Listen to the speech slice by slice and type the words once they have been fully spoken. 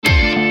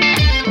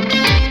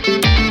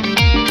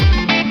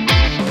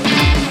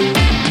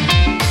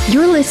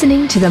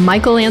listening to the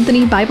Michael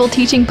Anthony Bible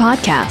Teaching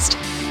Podcast.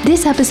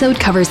 This episode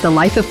covers the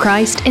life of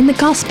Christ in the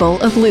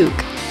Gospel of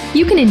Luke.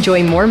 You can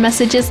enjoy more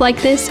messages like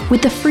this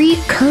with the free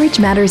Courage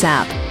Matters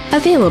app,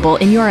 available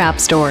in your app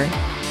store.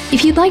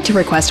 If you'd like to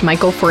request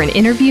Michael for an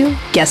interview,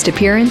 guest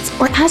appearance,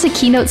 or as a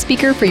keynote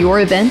speaker for your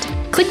event,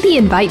 click the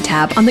Invite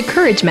tab on the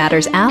Courage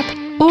Matters app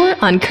or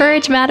on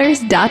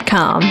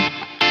CourageMatters.com.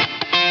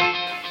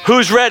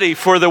 Who's ready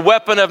for the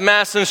weapon of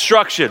mass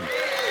instruction?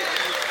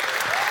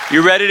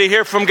 You ready to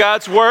hear from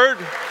God's Word?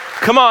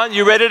 Come on,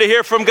 you ready to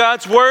hear from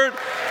God's Word?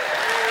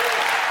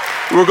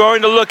 We're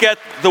going to look at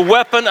the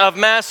weapon of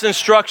mass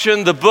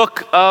instruction, the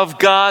book of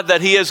God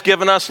that He has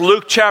given us.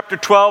 Luke chapter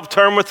 12,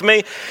 turn with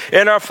me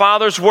in our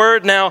Father's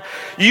Word. Now,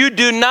 you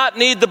do not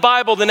need the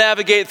Bible to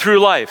navigate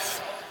through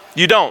life.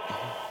 You don't.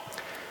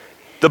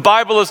 The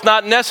Bible is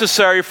not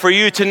necessary for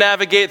you to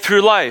navigate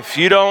through life.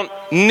 You don't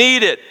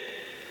need it.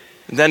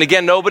 And then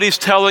again, nobody's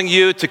telling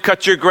you to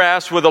cut your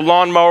grass with a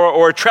lawnmower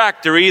or a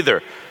tractor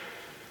either.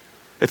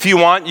 If you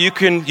want, you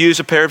can use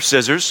a pair of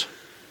scissors.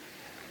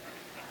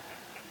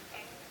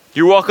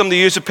 You're welcome to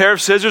use a pair of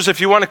scissors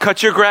if you want to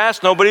cut your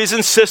grass. Nobody's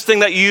insisting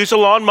that you use a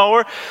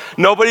lawnmower.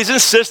 Nobody's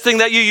insisting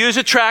that you use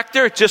a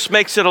tractor. It just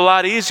makes it a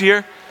lot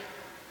easier,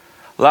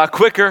 a lot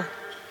quicker,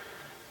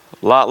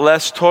 a lot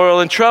less toil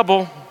and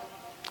trouble.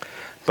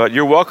 But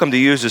you're welcome to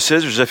use the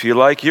scissors if you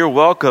like. You're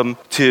welcome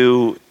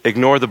to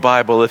ignore the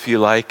Bible if you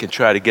like and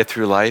try to get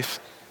through life.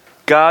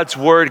 God's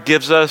Word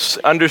gives us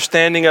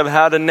understanding of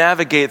how to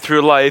navigate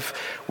through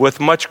life with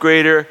much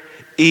greater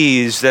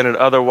ease than it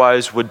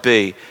otherwise would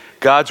be.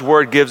 God's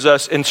Word gives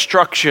us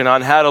instruction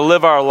on how to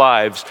live our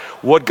lives,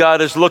 what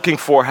God is looking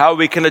for, how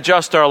we can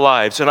adjust our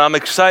lives. And I'm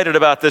excited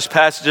about this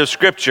passage of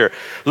Scripture.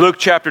 Luke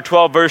chapter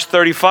 12, verse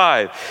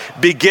 35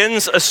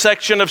 begins a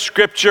section of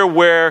Scripture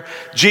where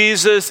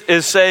Jesus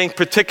is saying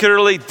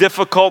particularly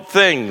difficult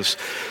things,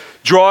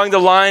 drawing the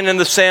line in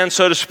the sand,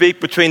 so to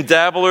speak, between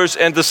dabblers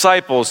and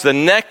disciples. The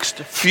next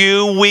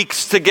few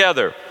weeks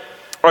together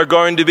are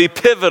going to be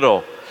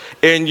pivotal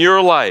in your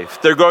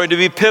life. They're going to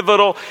be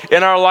pivotal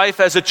in our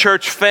life as a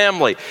church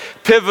family.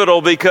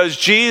 Pivotal because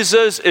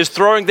Jesus is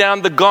throwing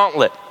down the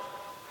gauntlet.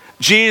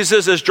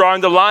 Jesus is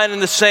drawing the line in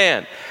the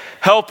sand,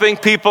 helping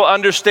people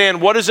understand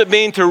what does it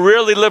mean to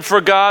really live for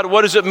God?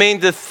 What does it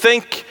mean to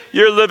think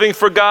you're living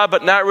for God,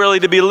 but not really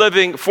to be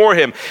living for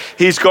Him?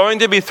 He's going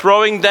to be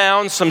throwing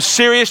down some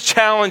serious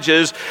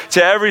challenges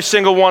to every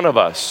single one of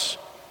us.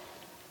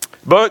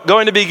 But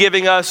going to be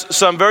giving us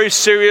some very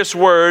serious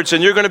words,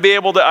 and you're going to be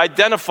able to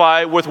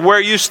identify with where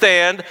you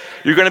stand.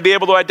 You're going to be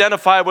able to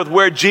identify with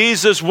where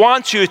Jesus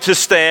wants you to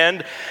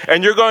stand,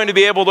 and you're going to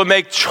be able to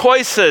make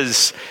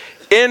choices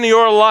in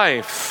your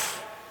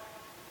life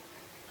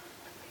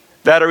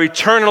that are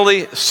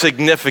eternally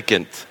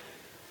significant.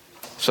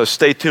 So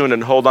stay tuned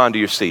and hold on to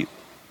your seat.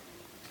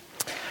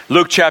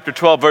 Luke chapter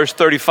 12, verse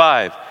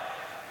 35.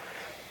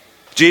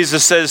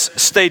 Jesus says,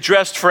 stay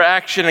dressed for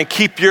action and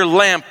keep your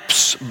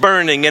lamps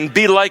burning and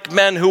be like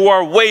men who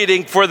are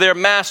waiting for their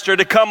master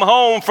to come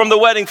home from the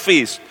wedding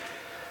feast,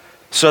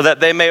 so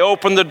that they may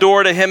open the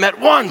door to him at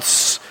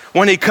once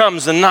when he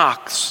comes and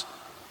knocks.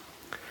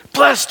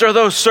 Blessed are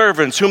those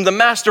servants whom the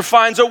master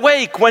finds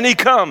awake when he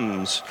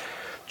comes.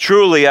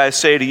 Truly, I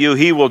say to you,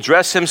 he will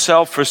dress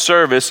himself for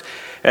service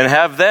and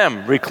have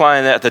them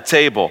recline at the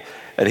table,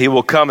 and he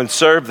will come and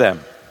serve them.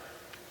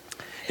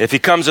 If he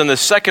comes in the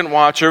second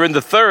watch or in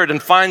the third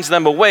and finds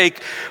them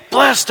awake,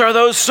 blessed are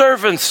those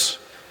servants.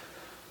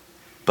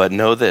 But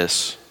know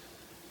this,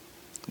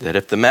 that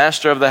if the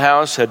master of the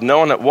house had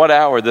known at what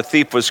hour the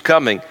thief was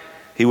coming,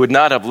 he would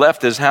not have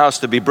left his house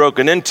to be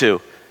broken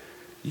into.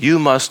 You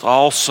must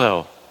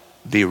also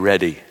be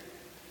ready.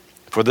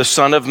 For the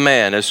Son of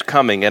Man is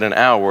coming at an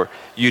hour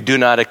you do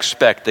not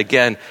expect.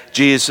 Again,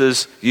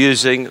 Jesus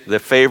using the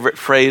favorite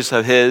phrase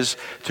of his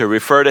to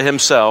refer to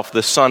himself,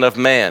 the Son of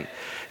Man.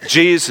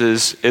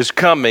 Jesus is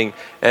coming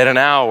at an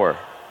hour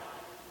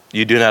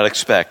you do not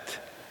expect.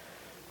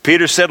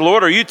 Peter said,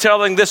 Lord, are you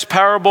telling this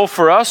parable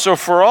for us or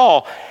for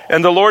all?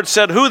 And the Lord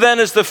said, who then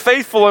is the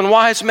faithful and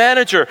wise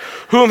manager,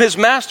 whom his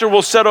master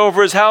will set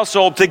over his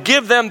household to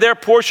give them their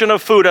portion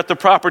of food at the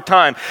proper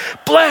time?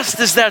 Blessed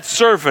is that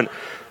servant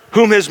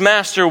whom his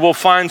master will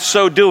find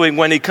so doing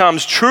when he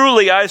comes.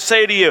 Truly, I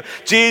say to you,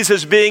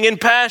 Jesus being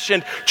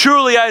impassioned,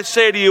 truly I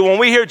say to you, when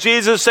we hear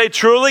Jesus say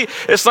truly,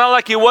 it's not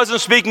like he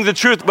wasn't speaking the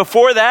truth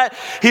before that.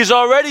 He's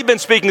already been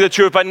speaking the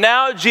truth, but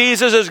now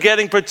Jesus is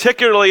getting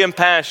particularly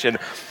impassioned,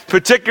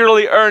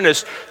 particularly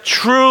earnest.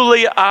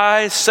 Truly,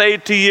 I say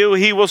to you,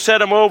 he will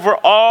set him over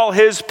all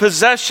his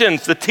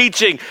possessions. The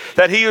teaching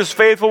that he who is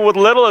faithful with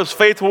little is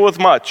faithful with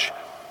much.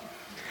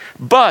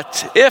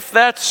 But if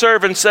that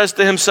servant says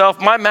to himself,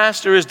 my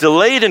master is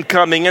delayed in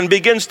coming, and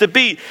begins to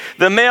beat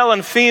the male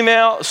and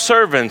female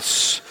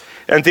servants,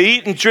 and to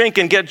eat and drink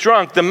and get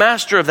drunk, the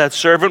master of that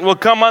servant will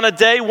come on a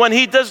day when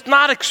he does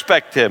not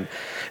expect him,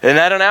 and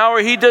at an hour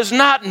he does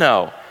not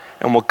know,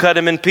 and will cut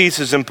him in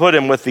pieces and put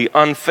him with the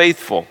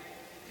unfaithful.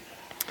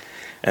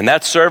 And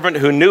that servant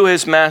who knew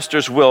his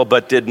master's will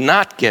but did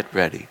not get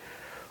ready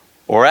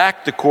or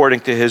act according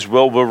to his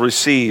will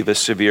receive a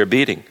severe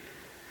beating.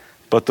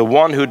 But the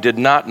one who did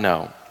not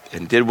know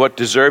and did what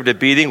deserved a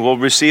beating will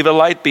receive a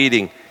light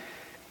beating.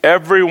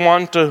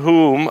 Everyone to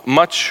whom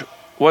much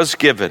was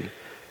given,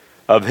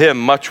 of him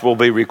much will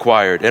be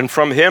required. And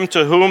from him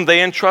to whom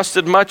they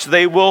entrusted much,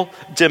 they will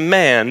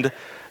demand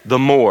the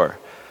more.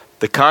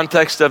 The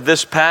context of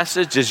this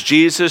passage is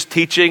Jesus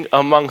teaching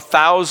among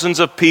thousands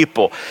of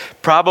people,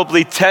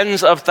 probably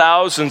tens of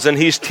thousands, and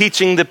he's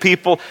teaching the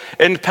people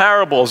in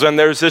parables. And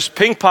there's this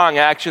ping pong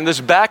action, this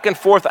back and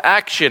forth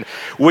action,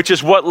 which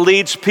is what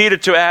leads Peter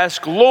to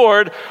ask,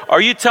 Lord,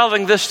 are you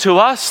telling this to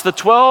us, the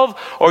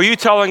 12, or are you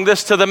telling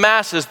this to the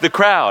masses, the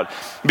crowd?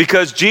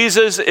 Because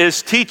Jesus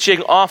is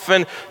teaching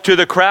often to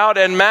the crowd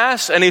en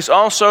masse, and he's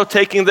also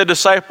taking the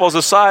disciples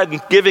aside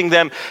and giving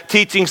them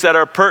teachings that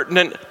are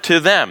pertinent to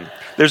them.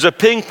 There's a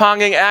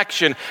ping-ponging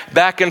action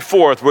back and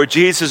forth where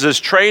Jesus is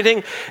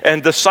training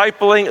and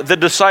discipling the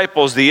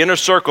disciples, the inner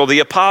circle, the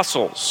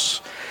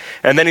apostles.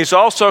 And then he's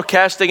also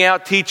casting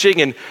out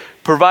teaching and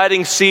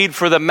providing seed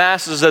for the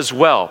masses as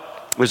well.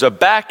 There's a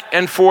back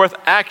and forth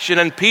action,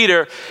 and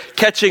Peter,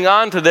 catching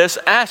on to this,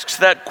 asks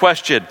that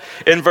question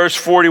in verse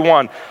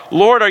 41.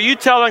 Lord, are you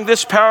telling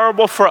this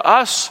parable for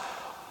us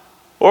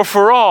or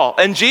for all?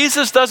 And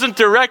Jesus doesn't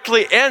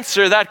directly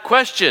answer that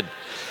question,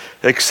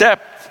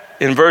 except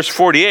in verse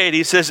 48,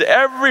 he says,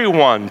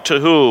 everyone to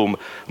whom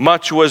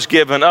much was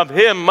given, of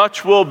him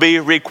much will be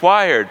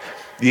required.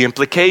 The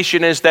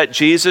implication is that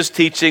Jesus'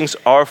 teachings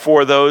are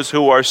for those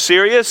who are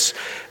serious,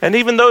 and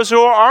even those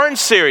who aren't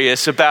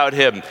serious about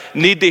him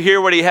need to hear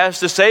what he has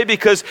to say,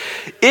 because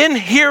in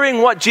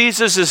hearing what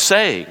Jesus is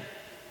saying,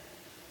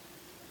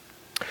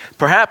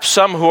 perhaps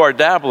some who are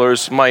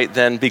dabblers might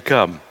then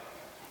become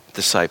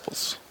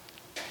disciples.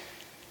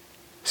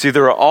 See,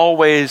 there are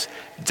always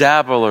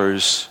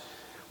dabblers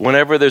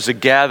whenever there's a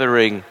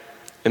gathering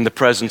in the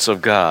presence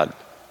of God.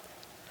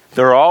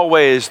 There are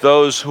always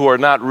those who are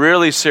not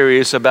really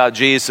serious about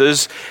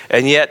Jesus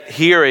and yet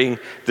hearing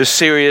the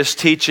serious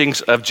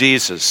teachings of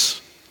Jesus.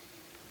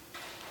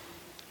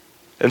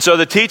 And so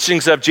the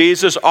teachings of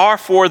Jesus are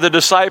for the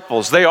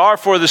disciples. They are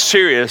for the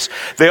serious.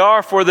 They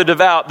are for the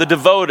devout, the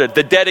devoted,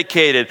 the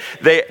dedicated.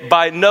 They,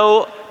 by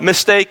no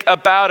mistake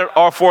about it,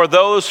 are for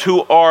those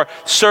who are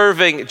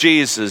serving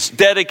Jesus,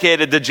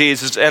 dedicated to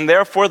Jesus, and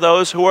therefore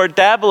those who are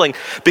dabbling.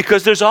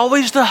 Because there's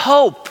always the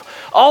hope,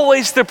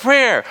 always the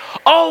prayer,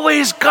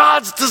 always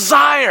God's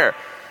desire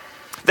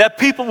that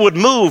people would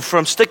move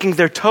from sticking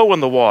their toe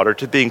in the water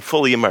to being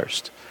fully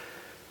immersed.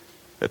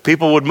 That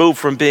people would move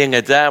from being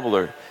a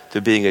dabbler to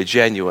being a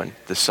genuine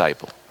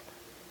disciple.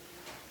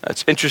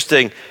 That's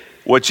interesting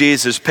what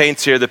Jesus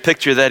paints here, the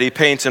picture that he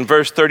paints in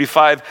verse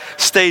 35.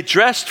 Stay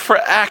dressed for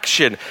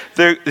action.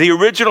 The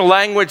original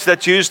language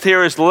that's used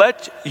here is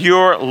let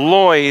your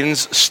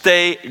loins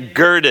stay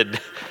girded.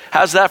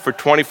 How's that for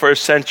 21st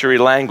century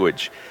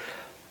language?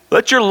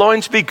 Let your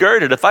loins be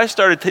girded. If I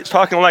started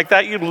talking like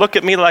that, you'd look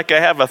at me like I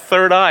have a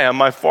third eye on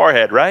my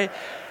forehead, right?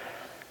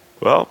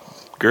 Well,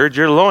 gird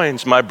your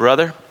loins, my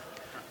brother.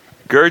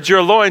 Gird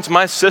your loins,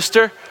 my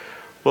sister.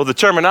 Well, the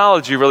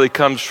terminology really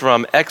comes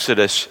from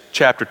Exodus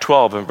chapter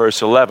 12 and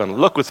verse 11.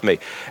 Look with me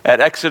at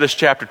Exodus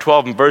chapter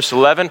 12 and verse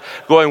 11,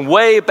 going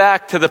way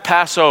back to the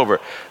Passover,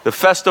 the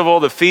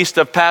festival, the feast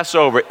of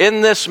Passover.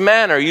 In this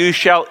manner you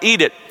shall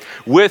eat it,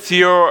 with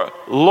your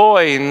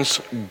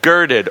loins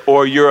girded,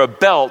 or your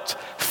belt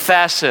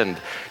fastened,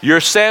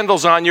 your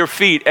sandals on your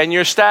feet, and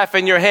your staff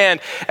in your hand,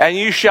 and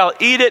you shall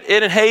eat it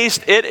in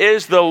haste. It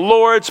is the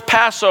Lord's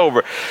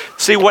Passover.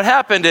 See, what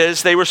happened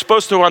is they were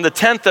supposed to, on the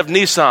 10th of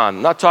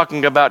Nisan, not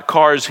talking about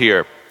cars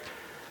here,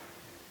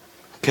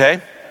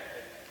 okay?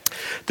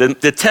 The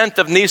 10th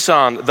of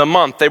Nisan, the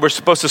month, they were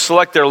supposed to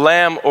select their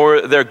lamb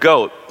or their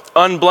goat,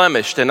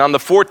 unblemished. And on the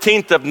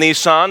 14th of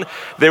Nisan,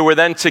 they were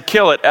then to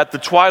kill it at the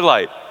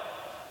twilight,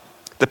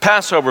 the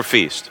Passover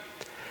feast.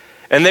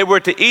 And they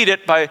were to eat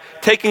it by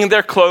taking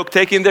their cloak,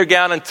 taking their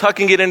gown, and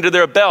tucking it into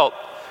their belt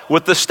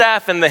with the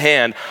staff in the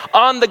hand,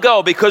 on the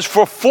go, because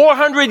for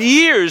 400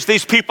 years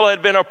these people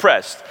had been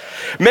oppressed.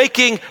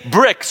 Making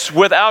bricks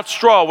without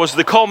straw was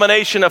the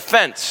culmination of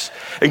fence.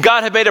 And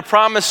God had made a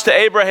promise to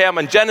Abraham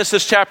in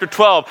Genesis chapter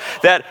 12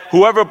 that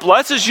whoever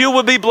blesses you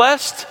will be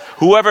blessed,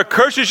 whoever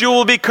curses you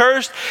will be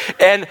cursed.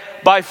 And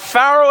by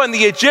Pharaoh and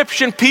the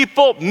Egyptian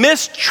people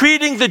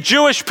mistreating the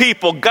Jewish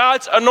people,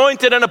 God's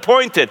anointed and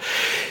appointed,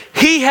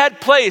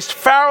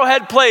 Pharaoh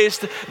had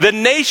placed the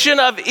nation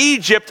of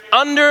Egypt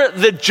under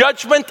the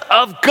judgment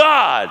of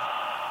God.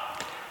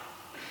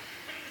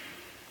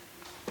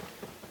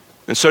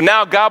 And so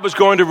now God was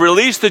going to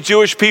release the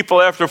Jewish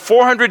people after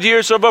 400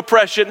 years of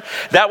oppression.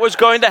 That was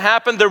going to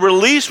happen. The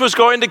release was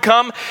going to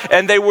come,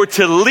 and they were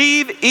to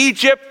leave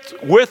Egypt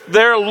with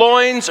their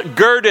loins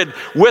girded,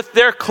 with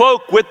their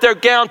cloak, with their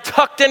gown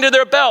tucked into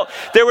their belt.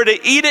 They were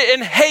to eat it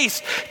in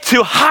haste,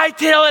 to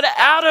hightail it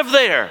out of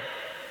there,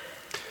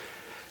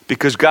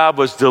 because God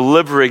was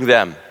delivering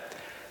them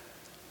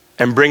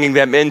and bringing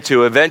them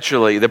into,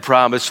 eventually, the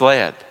promised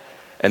land.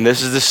 And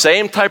this is the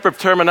same type of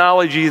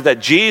terminology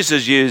that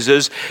Jesus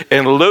uses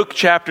in Luke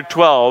chapter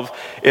 12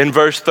 in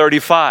verse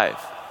 35.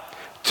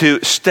 To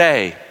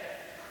stay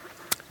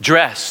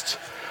dressed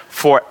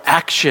for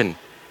action.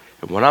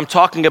 And what I'm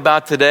talking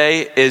about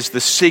today is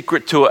the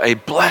secret to a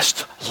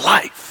blessed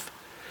life.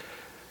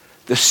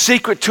 The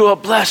secret to a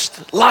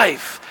blessed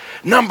life.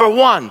 Number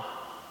one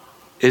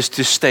is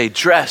to stay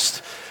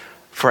dressed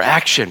for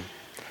action,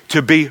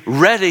 to be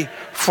ready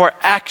for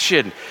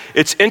action.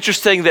 It's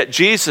interesting that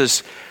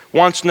Jesus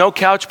wants no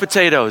couch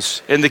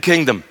potatoes in the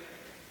kingdom.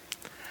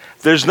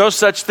 There's no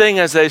such thing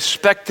as a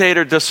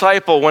spectator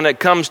disciple when it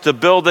comes to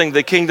building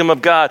the kingdom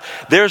of God.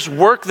 There's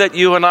work that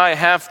you and I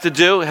have to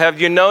do.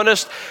 Have you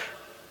noticed?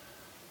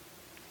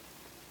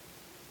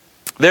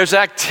 There's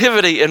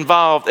activity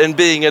involved in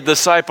being a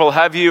disciple.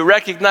 Have you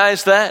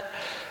recognized that?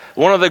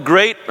 One of the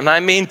great, and I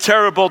mean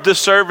terrible,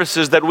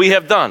 disservices that we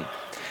have done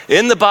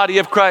in the body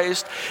of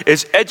Christ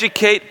is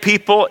educate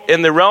people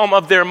in the realm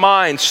of their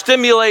mind,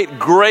 stimulate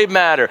gray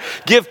matter,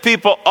 give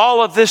people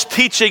all of this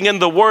teaching in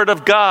the Word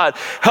of God,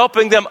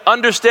 helping them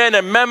understand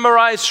and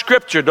memorize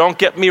Scripture. Don't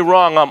get me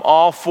wrong, I'm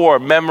all for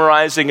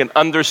memorizing and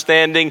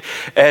understanding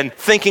and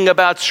thinking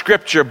about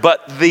Scripture,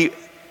 but the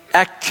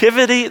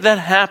activity that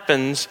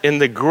happens in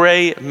the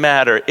gray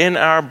matter in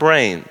our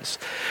brains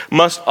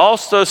must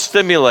also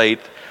stimulate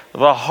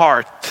the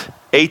heart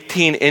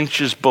 18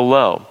 inches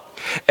below,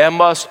 and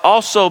must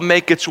also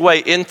make its way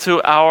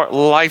into our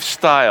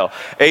lifestyle.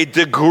 A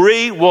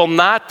degree will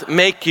not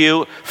make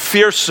you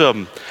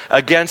fearsome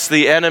against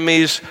the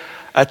enemy's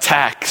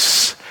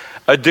attacks.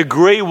 A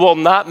degree will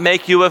not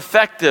make you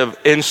effective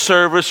in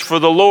service for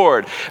the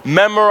Lord.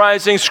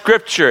 Memorizing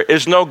Scripture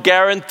is no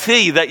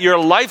guarantee that your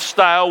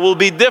lifestyle will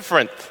be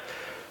different.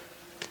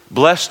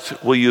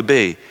 Blessed will you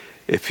be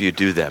if you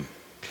do them.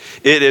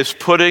 It is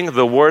putting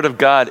the Word of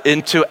God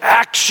into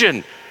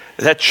action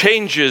that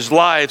changes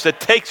lives, that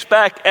takes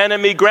back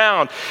enemy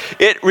ground.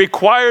 It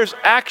requires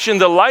action.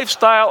 The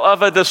lifestyle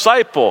of a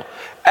disciple,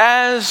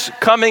 as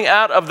coming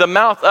out of the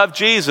mouth of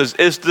Jesus,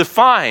 is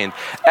defined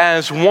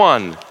as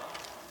one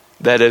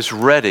that is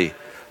ready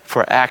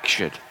for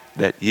action.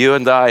 That you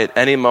and I at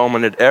any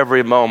moment, at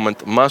every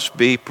moment, must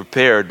be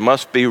prepared,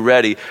 must be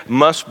ready,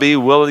 must be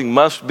willing,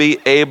 must be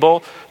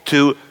able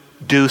to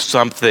do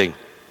something.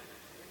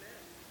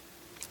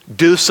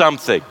 Do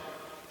something.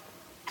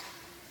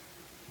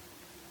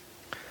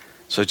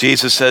 So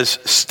Jesus says,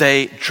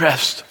 stay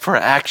dressed for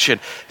action.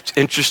 It's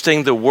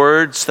interesting, the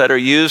words that are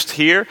used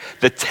here,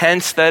 the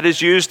tense that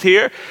is used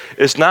here,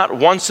 is not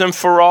once and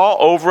for all,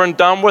 over and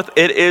done with.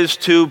 It is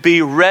to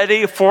be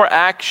ready for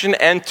action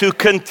and to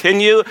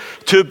continue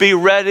to be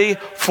ready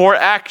for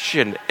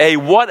action. A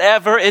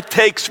whatever it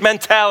takes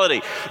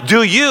mentality.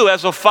 Do you,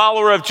 as a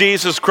follower of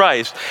Jesus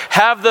Christ,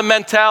 have the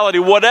mentality,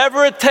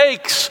 whatever it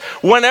takes,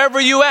 whenever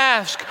you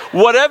ask,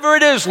 whatever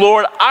it is,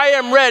 Lord, I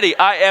am ready.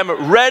 I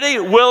am ready,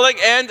 willing,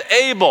 and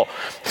able.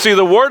 See,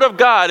 the Word of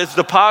God is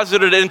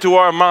deposited into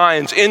our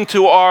minds,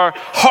 into our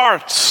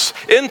hearts,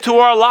 into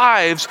our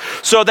lives,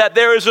 so that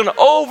there is an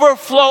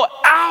overflow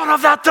out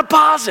of that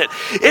deposit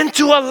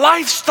into a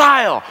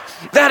lifestyle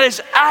that is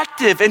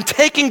active in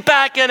taking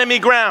back enemy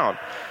ground,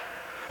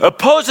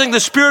 opposing the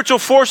spiritual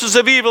forces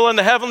of evil in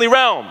the heavenly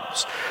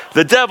realms,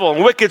 the devil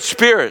and wicked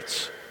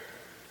spirits,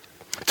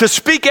 to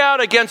speak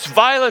out against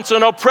violence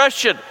and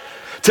oppression,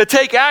 to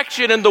take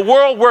action in the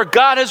world where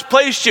God has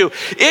placed you,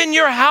 in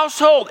your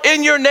household,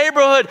 in your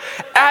neighborhood,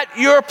 at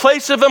your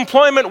place of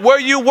employment, where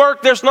you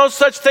work. There's no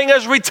such thing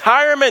as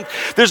retirement.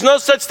 There's no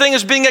such thing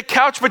as being a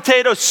couch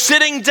potato,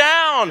 sitting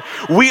down.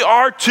 We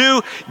are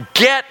to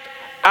get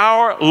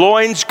our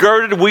loins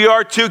girded. We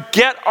are to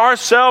get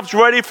ourselves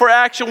ready for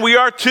action. We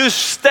are to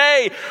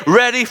stay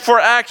ready for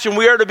action.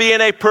 We are to be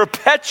in a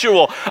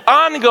perpetual,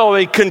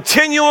 ongoing,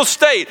 continual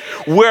state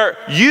where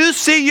you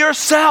see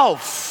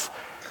yourself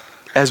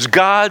as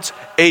God's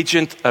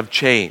agent of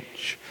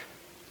change.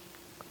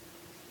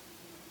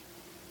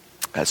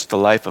 That's the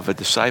life of a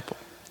disciple.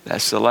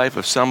 That's the life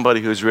of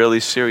somebody who's really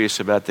serious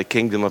about the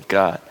kingdom of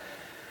God.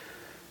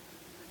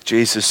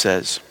 Jesus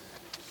says,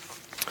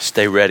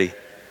 stay ready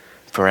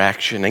for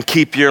action and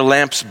keep your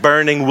lamps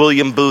burning.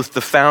 William Booth,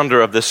 the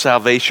founder of the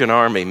Salvation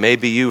Army.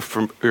 Maybe you're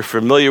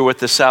familiar with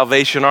the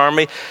Salvation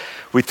Army.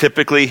 We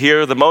typically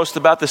hear the most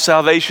about the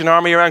Salvation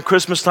Army around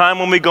Christmas time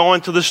when we go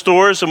into the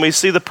stores and we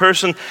see the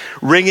person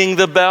ringing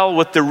the bell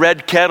with the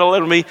red kettle,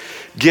 and we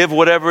give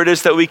whatever it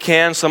is that we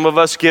can. Some of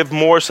us give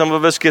more, some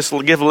of us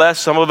give less,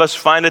 some of us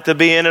find it to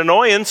be an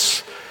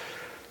annoyance.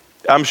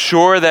 I'm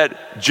sure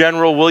that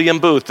General William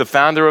Booth, the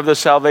founder of the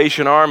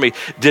Salvation Army,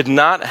 did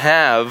not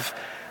have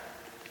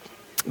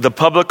the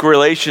public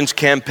relations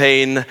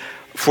campaign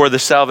for the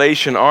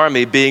Salvation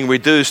Army being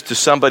reduced to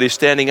somebody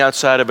standing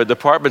outside of a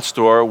department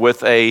store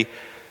with a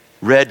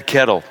red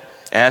kettle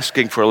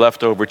asking for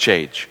leftover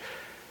change.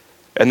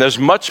 And there's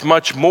much,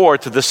 much more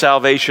to the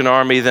Salvation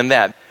Army than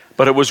that.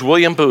 But it was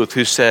William Booth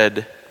who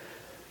said,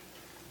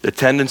 the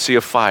tendency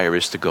of fire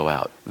is to go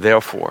out.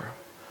 Therefore,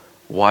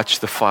 watch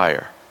the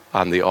fire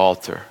on the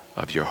altar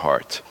of your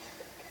heart.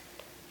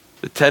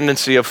 The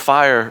tendency of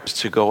fire is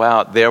to go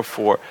out.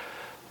 Therefore,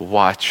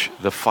 watch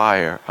the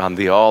fire on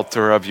the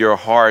altar of your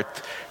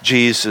heart.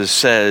 Jesus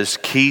says,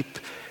 keep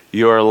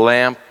your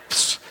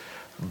lamps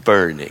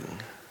burning.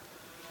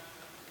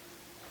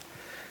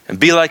 And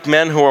be like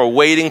men who are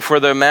waiting for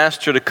their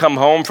master to come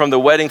home from the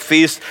wedding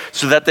feast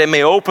so that they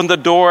may open the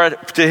door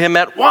to him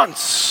at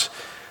once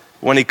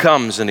when he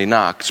comes and he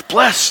knocks.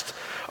 Blessed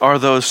are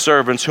those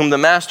servants whom the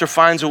master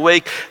finds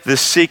awake. The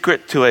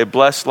secret to a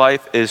blessed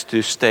life is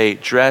to stay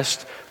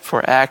dressed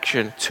for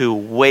action, to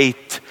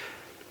wait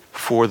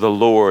for the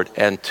Lord,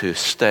 and to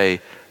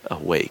stay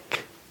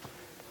awake.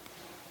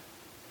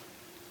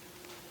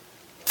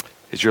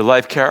 Is your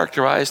life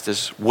characterized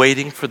as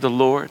waiting for the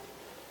Lord?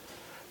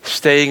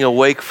 Staying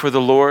awake for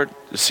the Lord?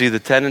 See, the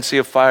tendency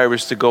of fire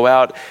is to go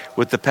out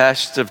with the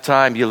passage of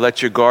time. You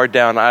let your guard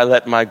down, I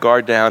let my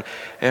guard down,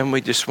 and we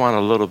just want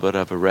a little bit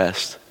of a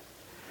rest.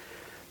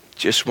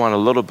 Just want a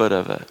little bit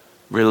of a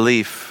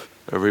relief,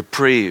 a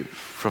reprieve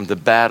from the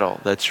battle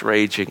that's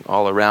raging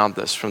all around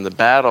us, from the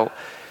battle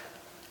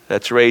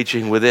that's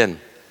raging within.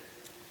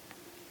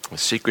 The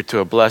secret to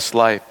a blessed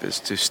life is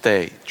to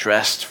stay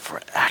dressed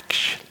for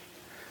action,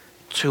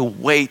 to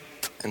wait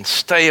and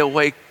stay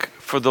awake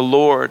for the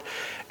Lord,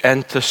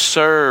 and to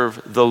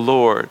serve the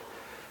Lord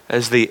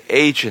as the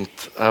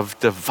agent of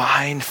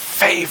divine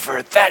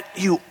favor that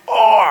you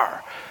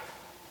are.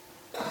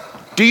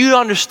 Do you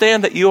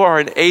understand that you are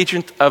an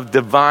agent of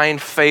divine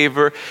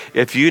favor?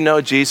 If you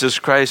know Jesus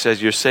Christ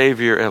as your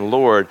Savior and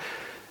Lord,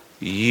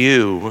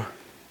 you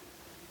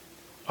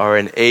are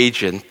an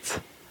agent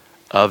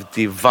of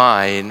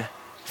divine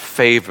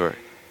favor.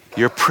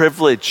 You're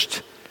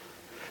privileged.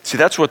 See,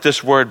 that's what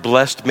this word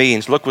blessed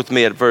means. Look with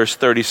me at verse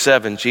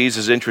 37.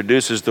 Jesus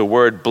introduces the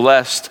word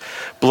blessed.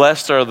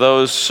 Blessed are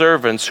those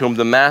servants whom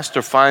the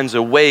master finds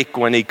awake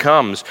when he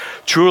comes.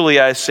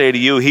 Truly I say to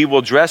you, he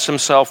will dress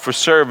himself for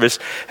service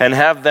and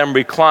have them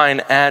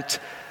recline at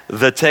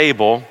the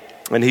table,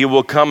 and he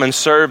will come and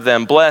serve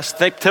them. Blessed,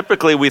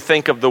 typically we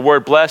think of the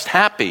word blessed,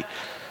 happy.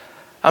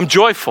 I'm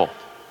joyful.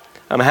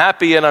 I'm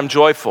happy and I'm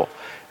joyful.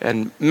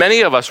 And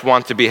many of us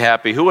want to be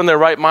happy. Who in their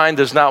right mind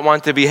does not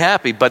want to be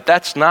happy? But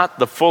that's not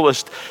the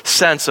fullest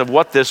sense of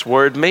what this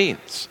word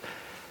means.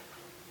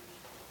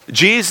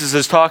 Jesus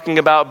is talking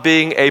about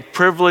being a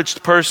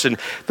privileged person.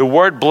 The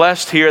word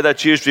blessed here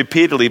that's used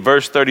repeatedly,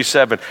 verse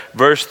 37,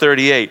 verse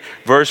 38,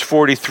 verse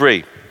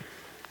 43,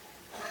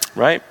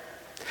 right?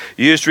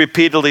 Used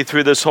repeatedly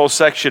through this whole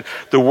section.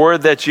 The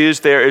word that's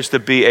used there is to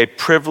be a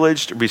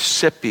privileged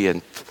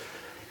recipient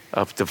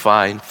of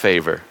divine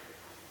favor.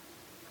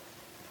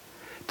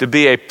 To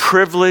be a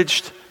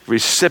privileged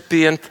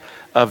recipient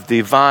of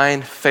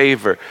divine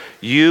favor.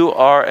 You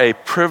are a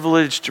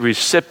privileged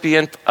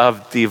recipient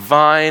of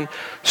divine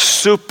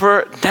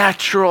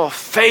supernatural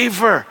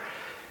favor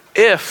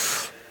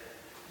if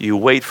you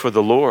wait for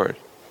the Lord,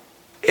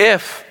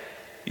 if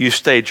you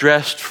stay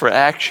dressed for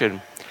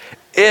action,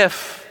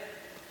 if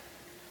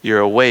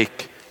you're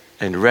awake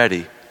and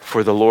ready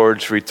for the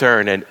Lord's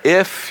return, and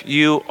if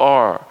you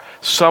are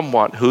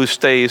someone who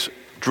stays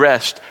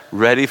dressed,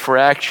 ready for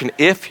action,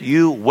 if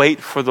you wait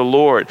for the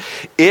Lord,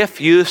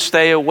 if you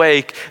stay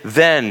awake,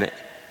 then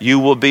you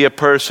will be a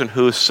person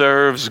who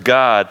serves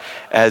God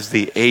as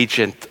the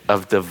agent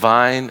of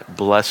divine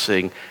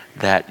blessing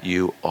that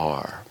you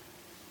are.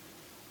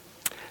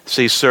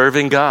 See,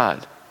 serving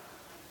God,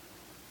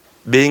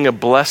 being a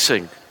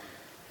blessing,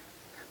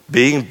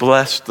 being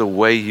blessed the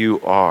way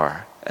you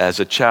are as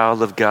a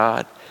child of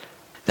God,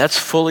 that's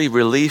fully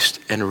released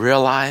and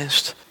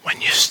realized when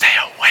you stay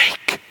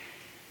awake.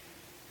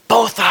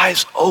 Both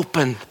eyes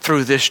open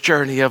through this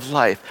journey of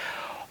life.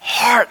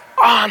 Heart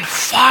on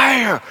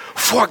fire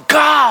for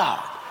God.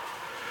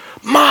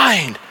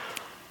 Mind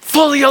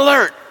fully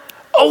alert,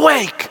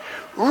 awake,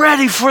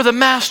 ready for the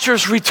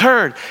Master's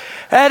return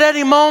at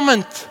any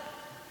moment.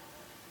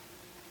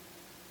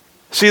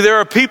 See, there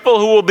are people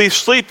who will be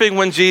sleeping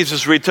when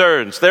Jesus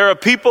returns. There are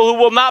people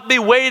who will not be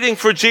waiting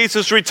for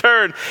Jesus'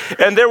 return.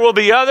 And there will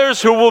be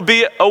others who will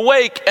be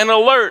awake and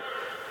alert,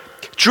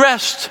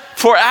 dressed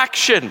for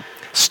action,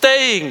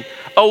 staying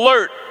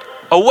alert,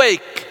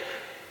 awake,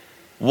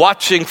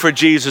 watching for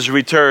Jesus'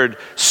 return,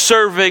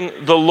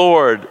 serving the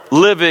Lord,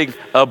 living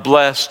a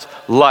blessed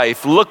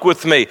life. Look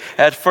with me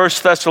at 1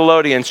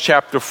 Thessalonians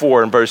chapter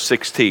 4 and verse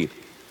 16.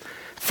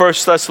 1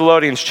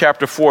 Thessalonians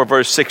chapter 4,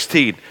 verse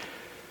 16.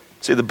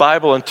 See, the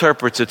Bible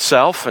interprets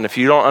itself, and if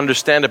you don't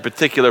understand a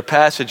particular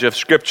passage of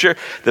Scripture,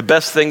 the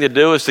best thing to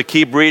do is to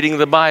keep reading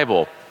the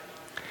Bible.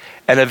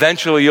 And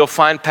eventually you'll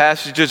find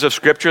passages of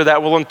Scripture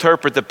that will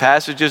interpret the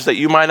passages that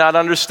you might not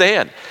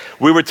understand.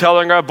 We were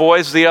telling our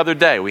boys the other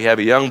day, we have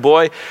a young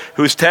boy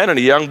who's 10 and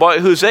a young boy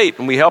who's 8,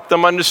 and we help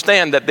them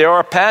understand that there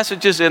are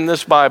passages in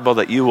this Bible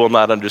that you will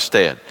not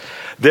understand.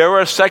 There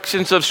are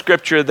sections of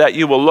Scripture that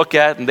you will look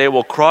at and they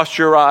will cross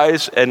your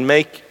eyes and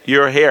make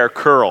your hair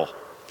curl.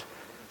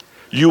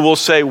 You will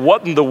say,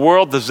 what in the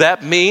world does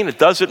that mean? It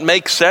doesn't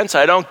make sense.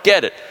 I don't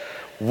get it.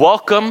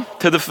 Welcome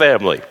to the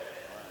family.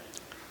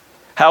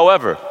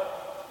 However,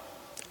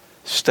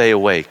 stay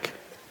awake.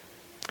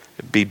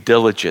 Be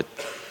diligent.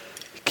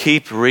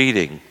 Keep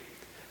reading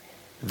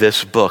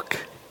this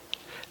book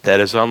that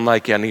is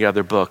unlike any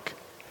other book.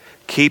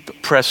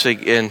 Keep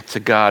pressing into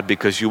God,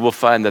 because you will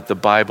find that the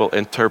Bible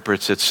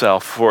interprets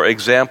itself. For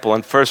example,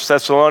 in 1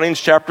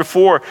 Thessalonians chapter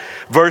 4,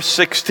 verse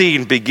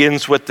 16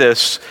 begins with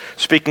this,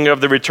 speaking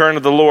of the return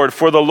of the Lord.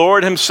 For the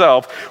Lord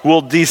himself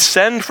will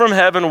descend from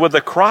heaven with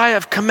a cry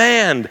of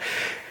command,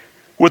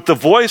 with the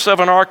voice of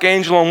an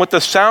archangel, and with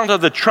the sound of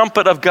the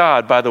trumpet of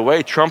God. By the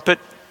way, trumpet,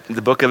 in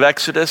the book of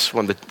Exodus,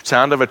 when the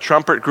sound of a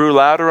trumpet grew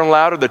louder and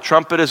louder, the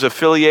trumpet is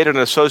affiliated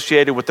and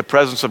associated with the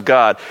presence of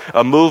God,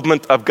 a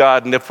movement of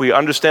God. And if we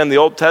understand the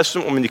Old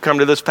Testament, when you come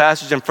to this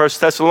passage in 1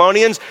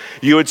 Thessalonians,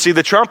 you would see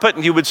the trumpet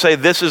and you would say,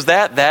 this is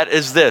that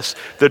is this.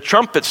 The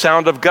trumpet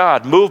sound of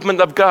God,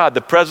 movement of God,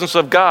 the presence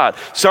of God,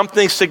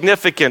 something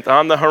significant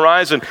on the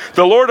horizon.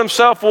 The Lord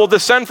himself will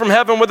descend from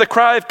heaven with a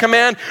cry of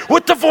command,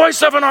 with the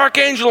voice of an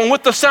archangel, and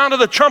with the sound of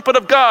the trumpet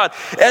of God.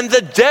 And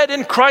the dead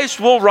in Christ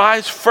will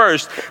rise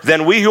first.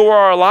 Then we who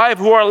are alive,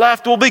 who are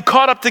left, will be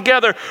caught up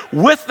together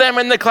with them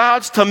in the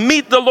clouds to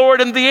meet the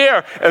Lord in the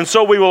air. And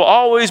so we will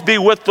always be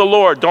with the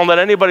Lord. Don't let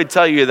anybody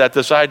tell you that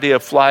this idea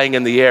of flying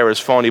in the air is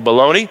phony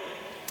baloney.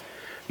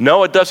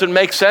 No, it doesn't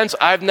make sense.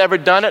 I've never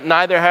done it,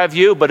 neither have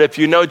you. But if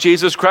you know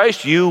Jesus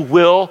Christ, you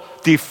will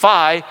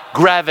defy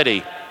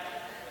gravity.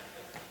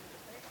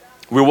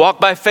 We walk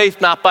by faith,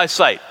 not by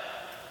sight.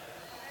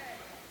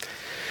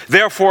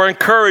 Therefore,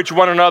 encourage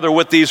one another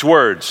with these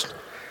words.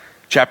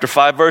 Chapter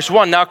 5, verse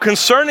 1. Now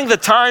concerning the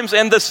times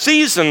and the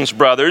seasons,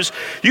 brothers,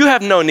 you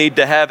have no need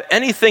to have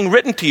anything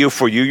written to you,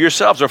 for you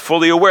yourselves are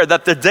fully aware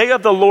that the day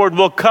of the Lord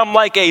will come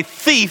like a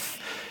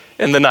thief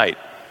in the night.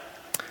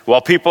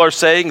 While people are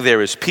saying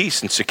there is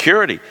peace and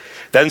security,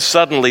 then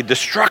suddenly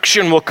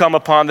destruction will come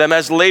upon them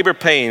as labor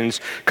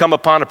pains come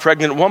upon a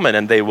pregnant woman,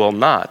 and they will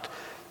not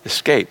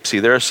escape.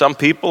 See, there are some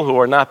people who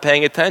are not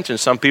paying attention,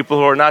 some people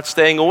who are not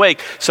staying awake,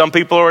 some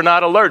people who are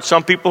not alert,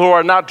 some people who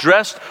are not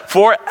dressed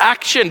for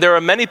action. There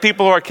are many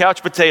people who are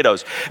couch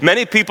potatoes,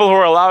 many people who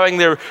are allowing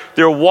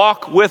their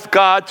walk with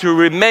God to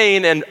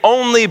remain and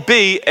only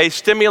be a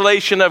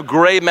stimulation of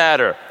gray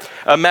matter,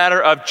 a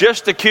matter of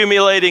just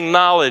accumulating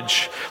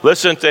knowledge.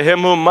 Listen, to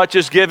him whom much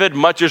is given,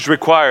 much is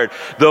required.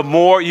 The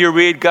more you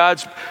read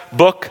God's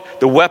book,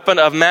 the weapon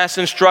of mass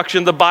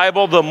instruction, the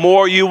Bible, the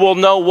more you will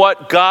know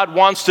what God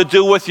wants to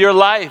do with your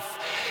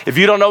life. If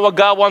you don't know what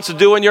God wants to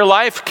do in your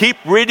life, keep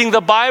reading the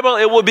Bible.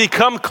 It will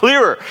become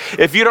clearer.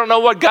 If you don't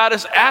know what God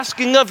is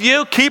asking of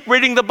you, keep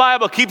reading the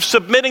Bible. Keep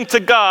submitting to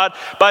God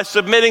by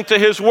submitting to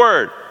his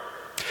word.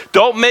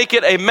 Don't make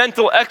it a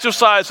mental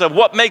exercise of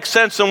what makes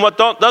sense and what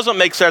doesn't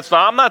make sense.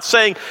 Now, I'm not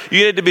saying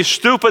you need to be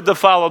stupid to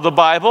follow the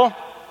Bible.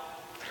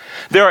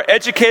 There are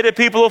educated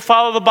people who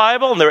follow the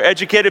Bible, and there are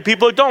educated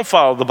people who don't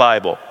follow the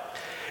Bible.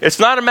 It's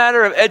not a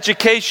matter of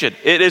education.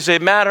 It is a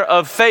matter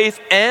of faith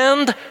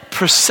and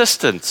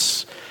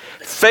persistence.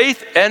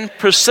 Faith and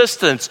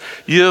persistence.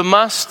 You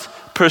must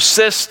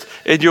persist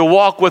in your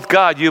walk with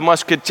God. You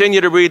must continue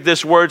to read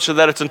this word so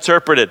that it's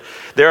interpreted.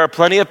 There are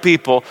plenty of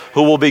people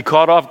who will be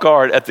caught off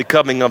guard at the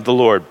coming of the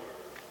Lord.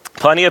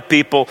 Plenty of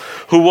people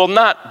who will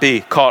not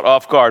be caught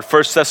off guard.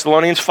 1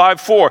 Thessalonians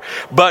 5:4.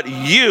 But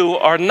you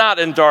are not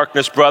in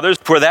darkness, brothers,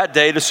 for that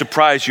day to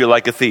surprise you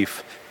like a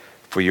thief.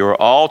 For you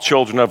are all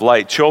children of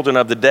light, children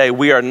of the day.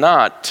 We are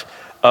not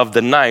of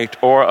the night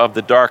or of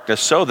the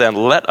darkness. So then,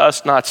 let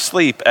us not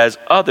sleep as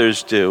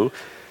others do,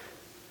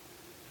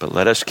 but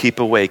let us keep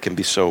awake and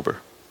be sober.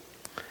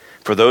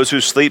 For those who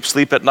sleep,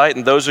 sleep at night,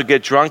 and those who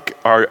get drunk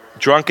are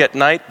drunk at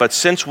night. But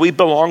since we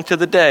belong to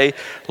the day,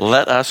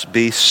 let us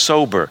be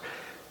sober,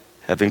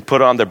 having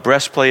put on the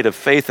breastplate of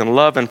faith and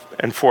love,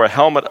 and for a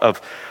helmet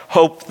of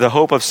hope, the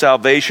hope of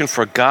salvation.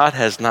 For God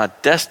has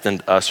not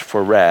destined us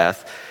for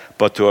wrath,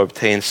 but to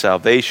obtain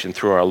salvation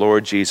through our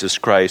Lord Jesus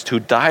Christ, who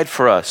died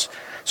for us,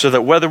 so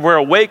that whether we're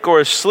awake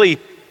or asleep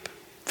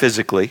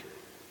physically,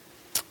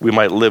 we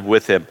might live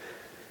with him.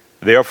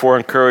 Therefore,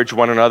 encourage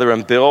one another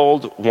and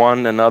build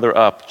one another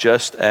up,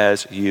 just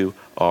as you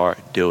are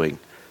doing.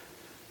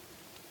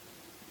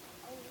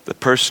 The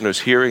person who's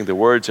hearing the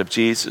words of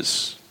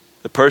Jesus,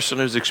 the person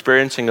who's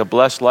experiencing a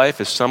blessed life,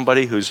 is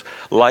somebody whose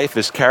life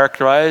is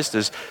characterized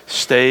as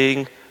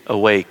staying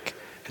awake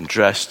and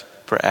dressed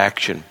for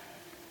action.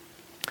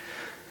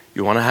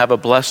 You want to have a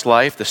blessed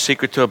life? The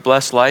secret to a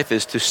blessed life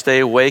is to stay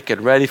awake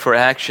and ready for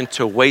action,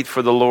 to wait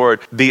for the Lord,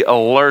 be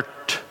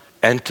alert,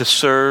 and to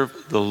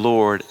serve the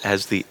Lord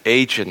as the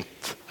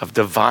agent of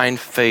divine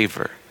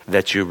favor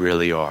that you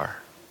really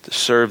are. To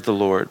serve the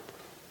Lord.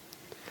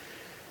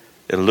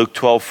 In Luke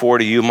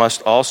 12:40, you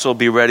must also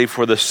be ready,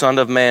 for the Son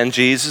of Man,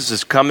 Jesus,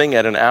 is coming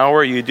at an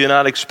hour you do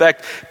not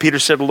expect. Peter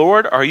said,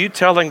 Lord, are you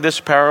telling this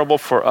parable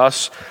for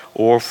us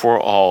or for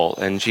all?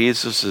 And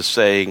Jesus is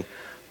saying,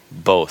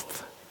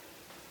 both.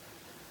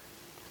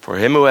 For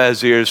him who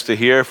has ears to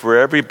hear, for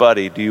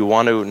everybody, do you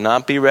want to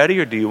not be ready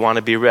or do you want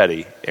to be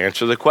ready?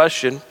 Answer the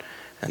question,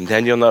 and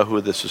then you'll know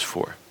who this is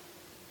for.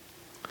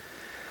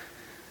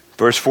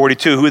 Verse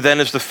 42, who then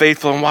is the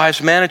faithful and wise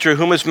manager,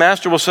 whom his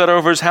master will set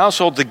over his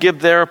household to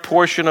give their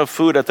portion of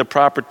food at the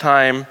proper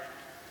time?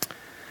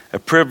 A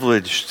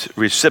privileged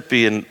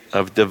recipient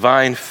of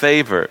divine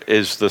favor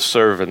is the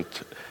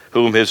servant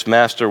whom his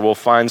master will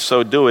find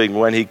so doing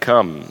when he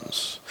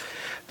comes.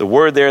 The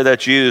word there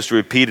that's used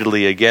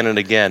repeatedly again and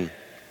again,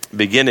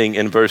 beginning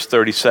in verse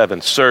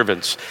 37,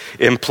 servants,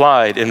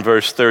 implied in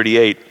verse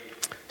 38,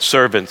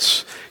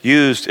 servants,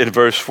 used in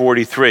verse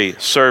 43,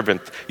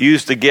 servant,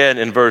 used again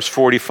in verse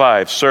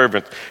 45,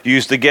 servant,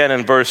 used again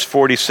in verse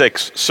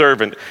 46,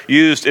 servant,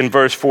 used in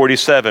verse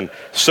 47,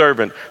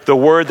 servant. The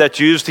word that's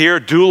used here,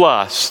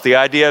 doulos, the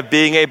idea of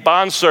being a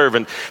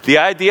bondservant. The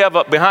idea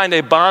behind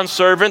a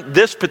bondservant,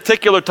 this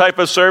particular type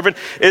of servant,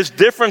 is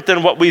different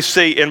than what we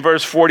see in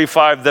verse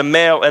 45, the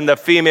male and the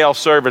female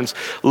servants,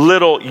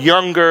 little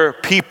younger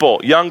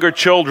people, younger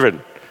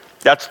children.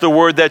 That's the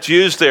word that's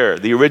used there.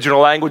 The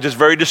original language is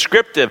very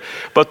descriptive.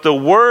 But the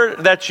word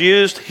that's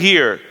used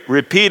here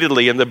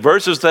repeatedly in the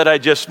verses that I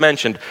just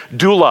mentioned,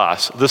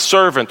 doulos, the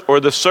servant or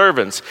the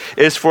servants,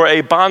 is for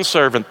a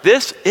bondservant.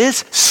 This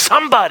is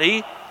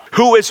somebody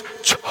who is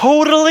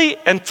totally,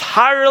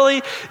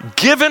 entirely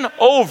given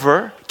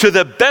over to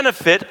the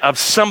benefit of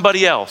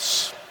somebody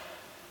else.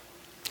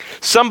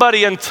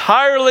 Somebody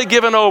entirely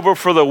given over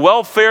for the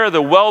welfare,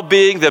 the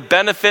well-being, the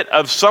benefit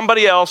of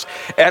somebody else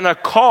and a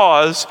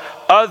cause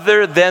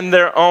other than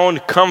their own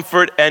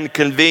comfort and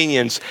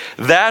convenience.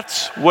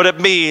 That's what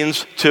it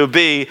means to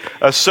be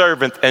a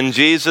servant. And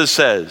Jesus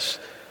says,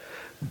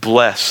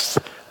 blessed,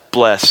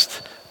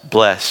 blessed,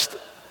 blessed.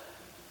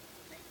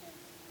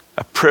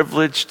 A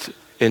privileged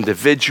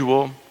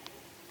individual,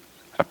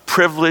 a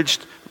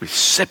privileged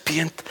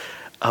recipient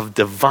of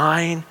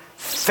divine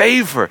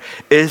favor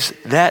is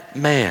that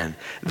man,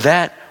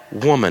 that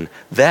woman,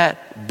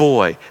 that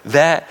boy,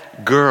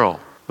 that girl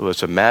who,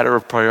 as a matter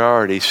of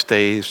priority,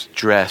 stays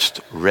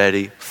dressed,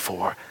 ready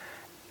for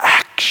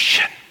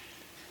action.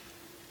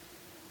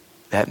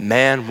 That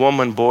man,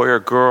 woman, boy,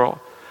 or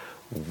girl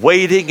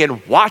waiting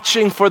and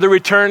watching for the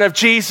return of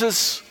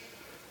Jesus.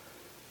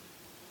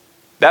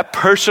 That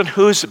person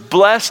who's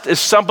blessed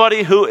is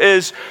somebody who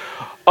is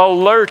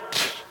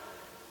alert,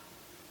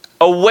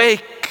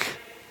 awake,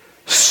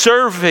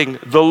 serving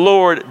the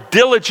Lord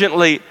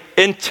diligently,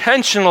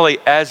 intentionally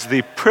as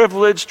the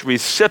privileged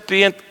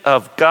recipient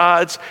of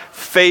God's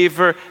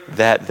favor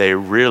that they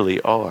really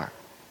are.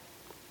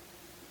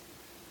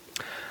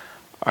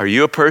 Are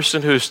you a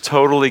person who's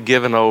totally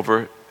given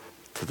over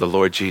to the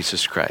Lord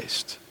Jesus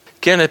Christ?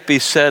 Can it be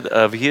said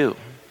of you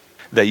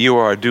that you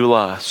are a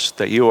doulos,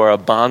 that you are a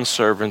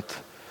bondservant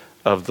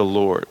of the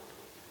Lord?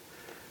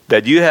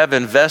 That you have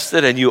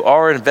invested and you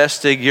are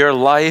investing your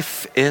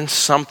life in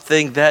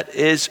something that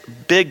is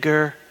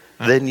bigger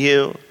than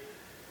you.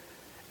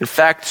 In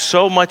fact,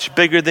 so much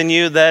bigger than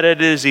you that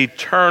it is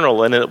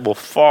eternal and it will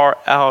far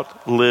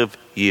outlive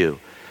you.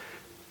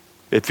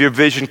 If your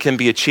vision can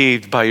be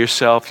achieved by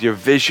yourself, your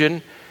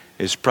vision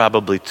is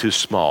probably too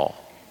small.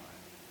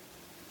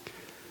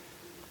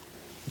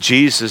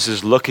 Jesus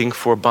is looking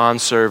for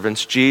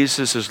bondservants.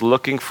 Jesus is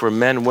looking for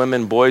men,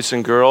 women, boys,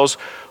 and girls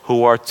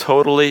who are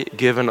totally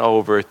given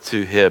over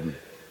to him.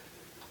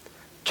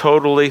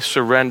 Totally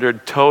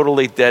surrendered,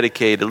 totally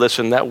dedicated.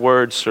 Listen, that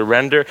word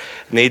surrender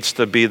needs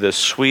to be the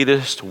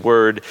sweetest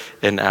word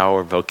in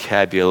our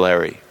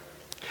vocabulary.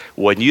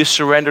 When you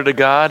surrender to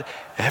God,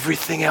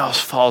 everything else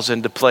falls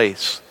into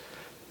place.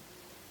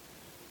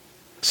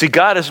 See,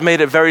 God has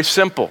made it very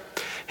simple.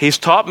 He's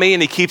taught me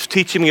and he keeps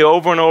teaching me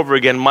over and over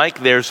again, Mike,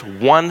 there's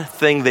one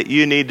thing that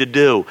you need to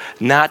do,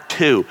 not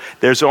two.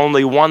 There's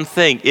only one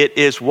thing. It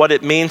is what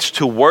it means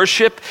to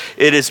worship.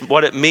 It is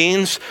what it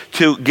means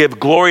to give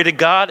glory to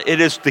God.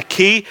 It is the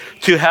key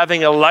to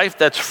having a life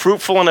that's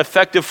fruitful and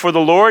effective for the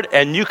Lord.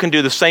 And you can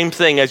do the same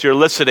thing as you're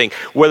listening,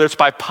 whether it's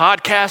by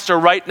podcast or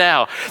right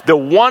now. The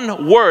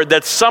one word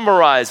that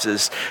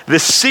summarizes the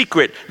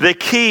secret, the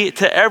key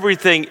to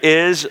everything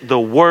is the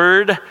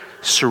word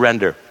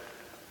surrender.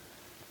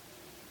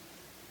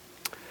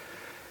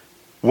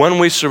 When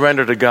we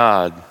surrender to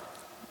God,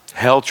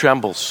 hell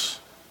trembles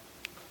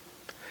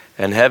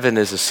and heaven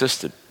is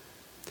assisted.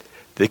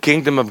 The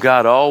kingdom of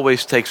God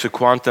always takes a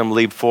quantum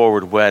leap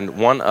forward when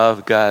one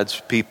of God's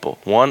people,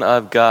 one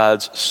of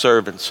God's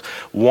servants,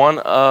 one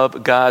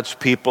of God's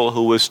people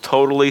who is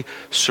totally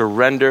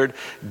surrendered,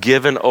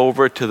 given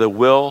over to the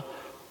will,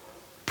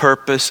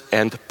 purpose,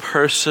 and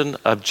person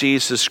of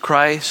Jesus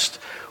Christ,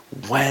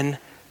 when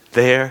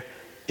there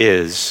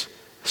is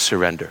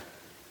surrender.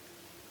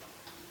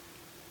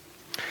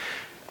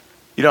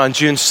 You know, on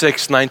June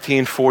 6,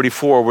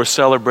 1944, we're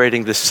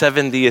celebrating the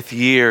 70th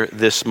year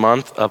this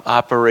month of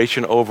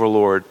Operation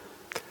Overlord,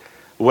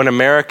 when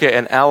America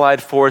and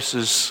Allied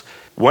forces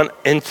went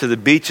into the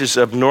beaches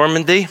of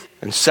Normandy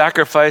and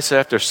sacrifice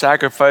after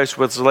sacrifice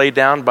was laid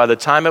down. By the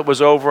time it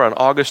was over on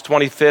August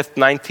 25th,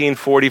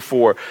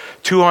 1944,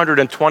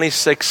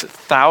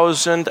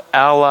 226,000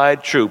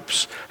 Allied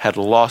troops had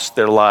lost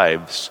their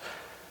lives.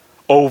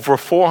 Over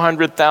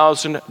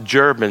 400,000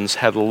 Germans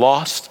had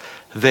lost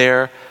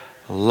their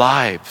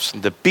lives.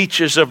 The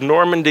beaches of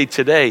Normandy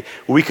today,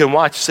 we can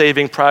watch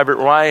Saving Private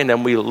Ryan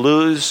and we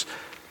lose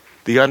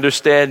the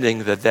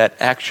understanding that that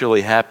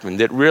actually happened.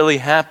 It really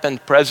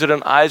happened.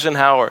 President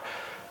Eisenhower,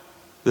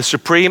 the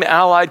supreme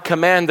Allied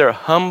commander,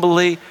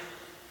 humbly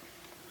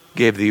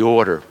gave the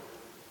order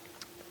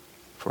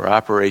for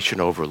Operation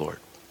Overlord.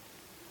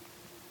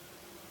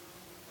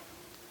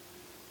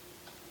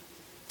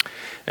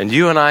 And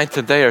you and I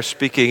today are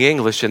speaking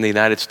English in the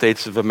United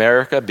States of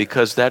America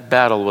because that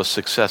battle was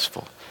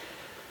successful.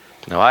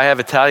 Now, I have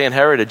Italian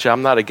heritage.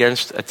 I'm not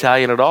against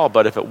Italian at all,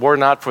 but if it were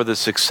not for the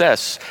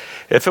success,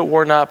 if it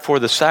were not for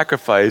the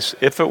sacrifice,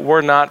 if it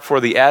were not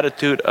for the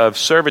attitude of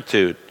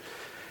servitude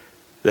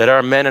that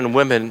our men and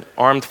women,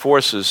 armed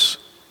forces,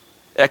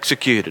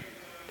 executed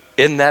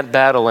in that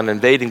battle and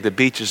invading the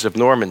beaches of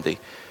Normandy,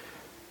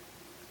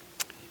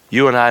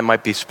 you and I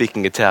might be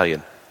speaking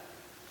Italian.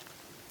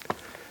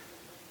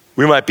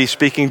 We might be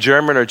speaking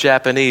German or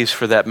Japanese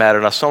for that matter.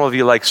 Now, some of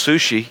you like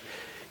sushi.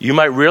 You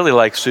might really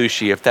like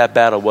sushi if that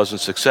battle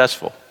wasn't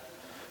successful.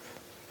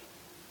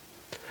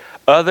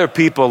 Other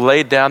people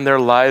laid down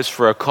their lives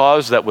for a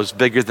cause that was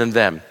bigger than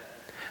them,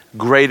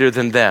 greater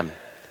than them.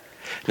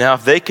 Now,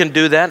 if they can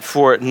do that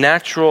for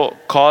natural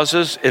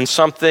causes in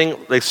something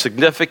as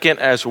significant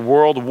as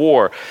world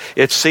war,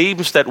 it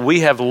seems that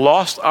we have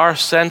lost our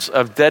sense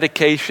of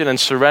dedication and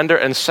surrender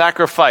and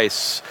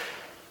sacrifice.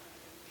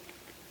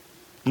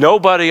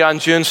 Nobody on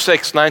June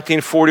 6,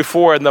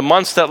 1944, in the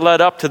months that led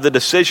up to the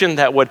decision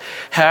that would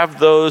have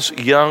those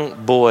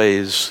young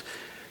boys,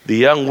 the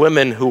young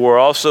women who were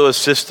also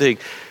assisting,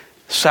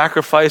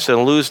 sacrifice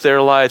and lose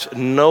their lives,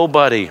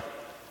 nobody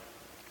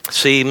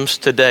seems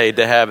today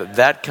to have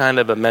that kind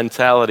of a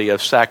mentality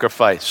of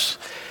sacrifice.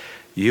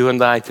 You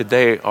and I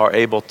today are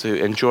able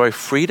to enjoy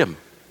freedom.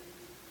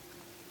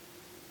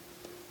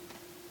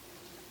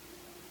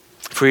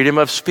 Freedom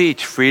of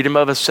speech, freedom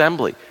of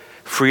assembly,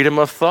 freedom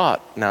of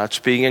thought. Now it's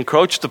being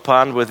encroached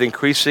upon with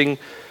increasing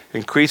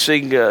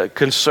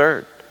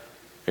concern,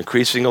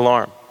 increasing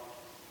alarm.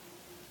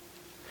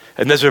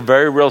 And there's a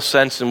very real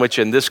sense in which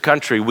in this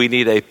country we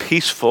need a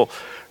peaceful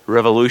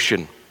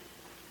revolution.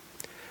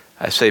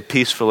 I say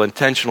peaceful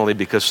intentionally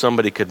because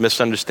somebody could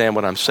misunderstand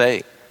what I'm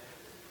saying.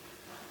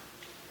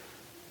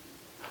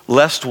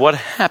 Lest what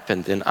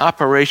happened in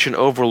Operation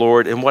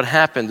Overlord and what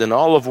happened in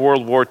all of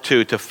World War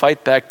II to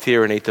fight back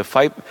tyranny,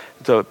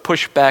 to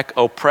push back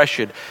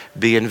oppression,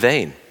 be in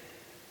vain.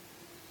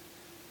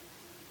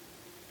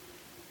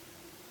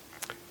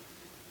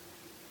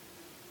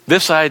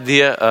 This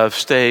idea of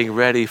staying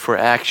ready for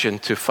action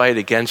to fight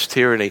against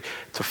tyranny,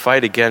 to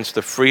fight against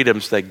the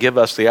freedoms that give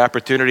us the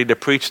opportunity to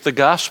preach the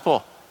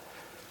gospel,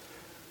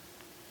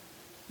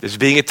 is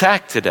being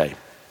attacked today.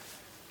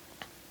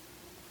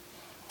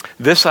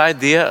 This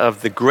idea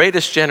of the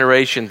greatest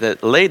generation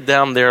that laid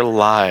down their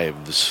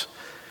lives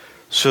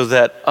so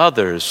that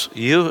others,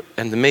 you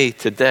and me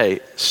today,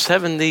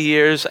 70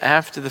 years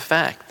after the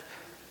fact,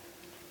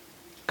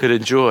 could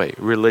enjoy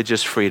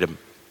religious freedom.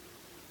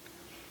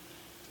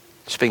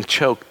 It's being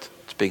choked,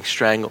 it's being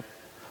strangled.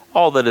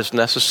 All that is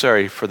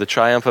necessary for the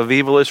triumph of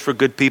evil is for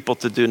good people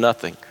to do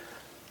nothing.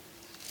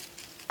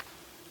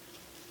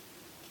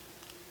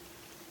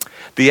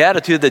 The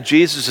attitude that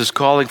Jesus is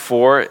calling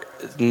for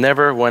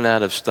never went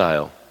out of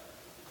style,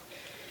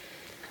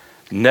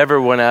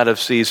 never went out of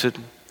season.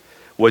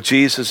 What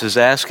Jesus is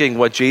asking,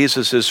 what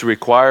Jesus is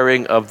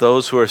requiring of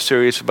those who are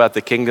serious about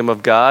the kingdom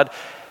of God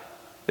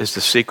is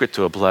the secret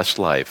to a blessed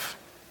life.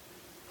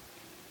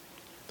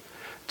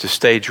 To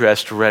stay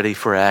dressed ready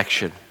for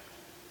action.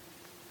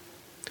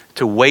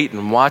 To wait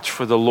and watch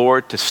for the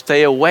Lord, to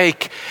stay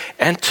awake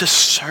and to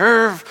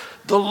serve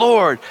the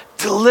Lord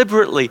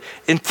deliberately,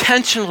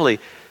 intentionally,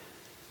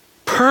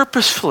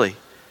 purposefully,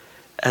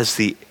 as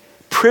the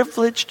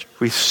privileged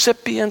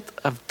recipient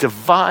of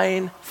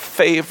divine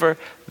favor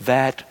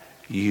that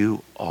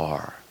you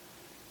are.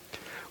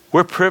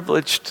 We're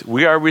privileged.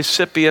 We are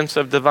recipients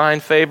of divine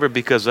favor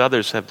because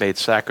others have made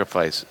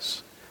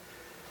sacrifices.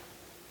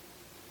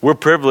 We're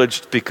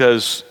privileged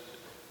because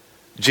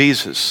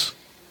Jesus,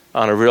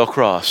 on a real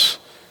cross,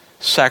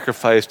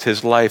 sacrificed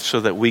his life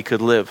so that we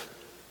could live.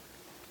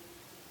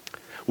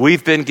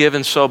 We've been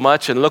given so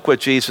much, and look what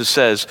Jesus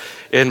says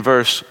in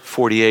verse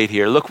 48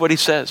 here. Look what he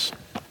says.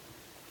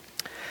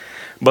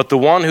 But the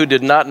one who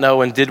did not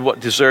know and did what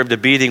deserved a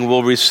beating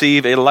will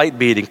receive a light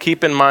beating.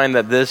 Keep in mind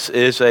that this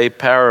is a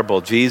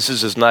parable.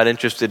 Jesus is not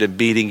interested in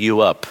beating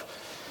you up,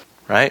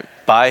 right?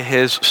 By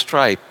his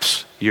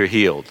stripes, you're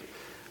healed.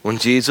 When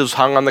Jesus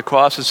hung on the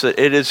cross and said,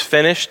 "It is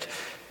finished,"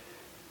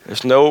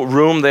 there's no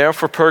room there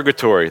for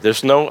purgatory.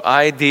 There's no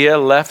idea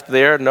left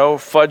there, no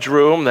fudge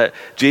room that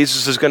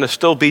Jesus is going to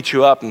still beat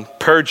you up and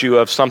purge you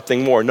of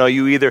something more. No,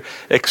 you either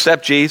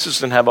accept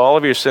Jesus and have all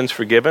of your sins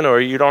forgiven, or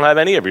you don't have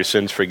any of your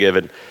sins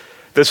forgiven.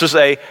 This is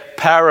a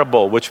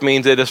parable, which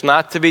means it is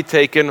not to be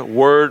taken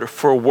word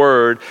for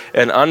word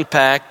and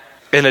unpacked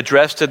and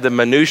addressed to the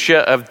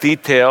minutiae of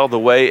detail the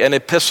way an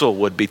epistle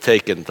would be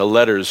taken, the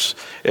letters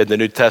in the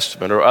New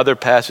Testament or other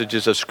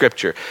passages of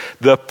Scripture.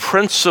 The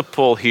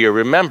principle here,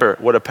 remember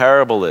what a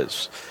parable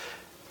is.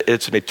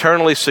 It's an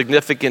eternally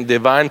significant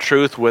divine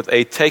truth with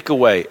a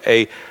takeaway,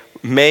 a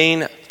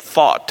main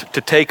thought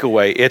to take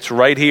away. It's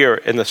right here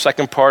in the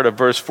second part of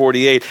verse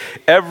 48.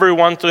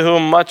 Everyone to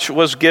whom much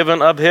was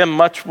given of him,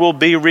 much will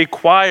be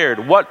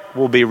required. What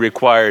will be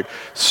required?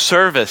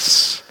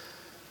 Service.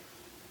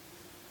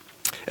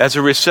 as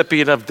a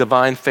recipient of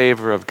divine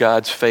favor, of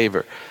God's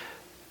favor,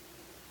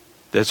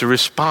 there's a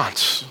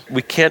response.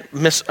 We can't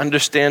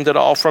misunderstand it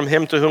all. From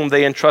him to whom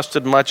they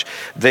entrusted much,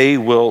 they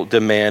will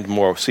demand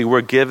more. See, we're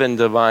given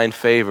divine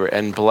favor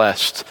and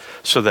blessed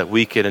so that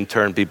we can in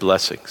turn be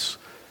blessings.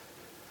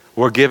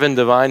 We're given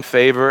divine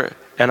favor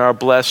and are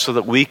blessed so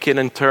that we can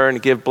in turn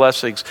give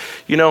blessings.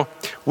 You know,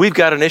 we've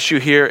got an issue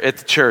here at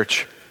the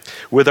church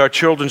with our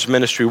children's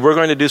ministry. We're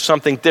going to do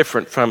something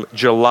different from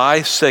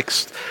July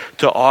 6th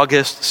to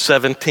August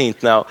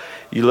 17th. Now,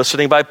 you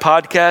listening by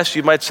podcast,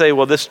 you might say,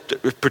 well, this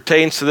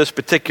pertains to this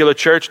particular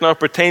church. No, it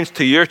pertains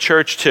to your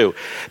church too,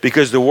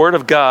 because the Word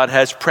of God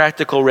has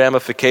practical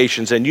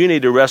ramifications, and you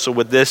need to wrestle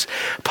with this,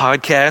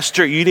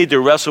 podcaster. You need to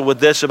wrestle with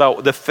this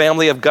about the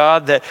family of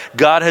God that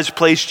God has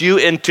placed you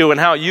into and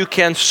how you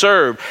can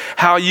serve,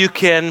 how you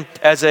can,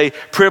 as a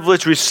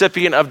privileged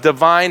recipient of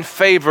divine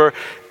favor,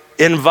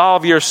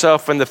 involve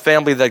yourself in the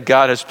family that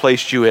God has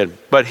placed you in.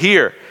 But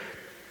here,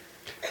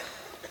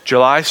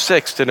 July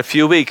 6th, in a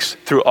few weeks,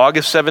 through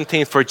August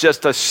 17th, for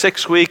just a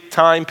 6-week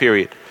time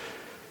period,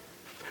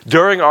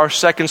 during our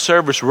second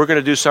service, we're going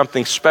to do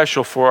something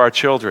special for our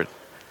children.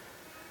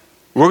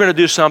 We're going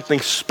to do something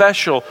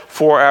special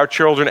for our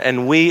children,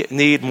 and we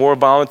need more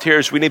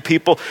volunteers. We need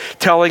people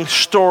telling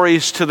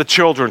stories to the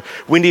children.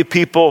 We need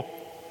people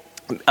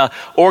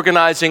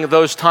organizing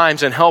those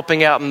times and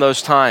helping out in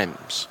those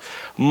times.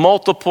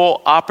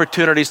 Multiple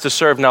opportunities to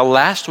serve. Now,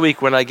 last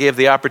week when I gave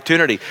the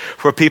opportunity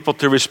for people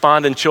to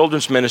respond in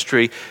children's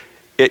ministry,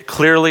 it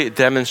clearly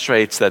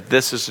demonstrates that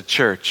this is a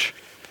church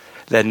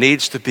that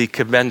needs to be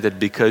commended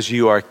because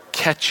you are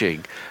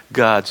catching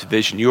God's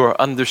vision. You are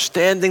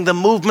understanding the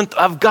movement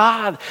of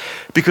God,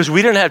 because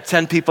we didn't have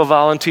 10 people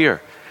volunteer.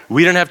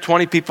 We didn't have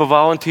 20 people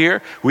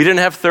volunteer. We didn't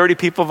have 30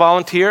 people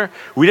volunteer.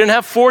 We didn't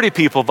have 40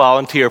 people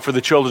volunteer for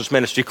the children's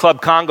ministry,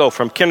 Club Congo,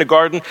 from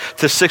kindergarten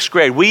to 6th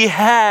grade. We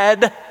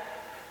had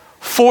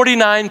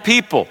 49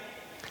 people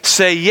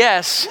say,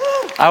 yes,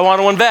 I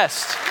want to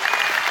invest.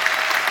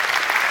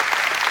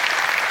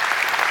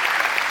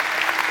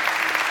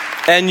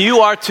 And you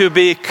are to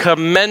be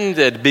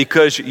commended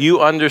because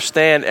you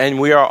understand, and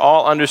we are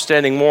all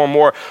understanding more and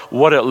more,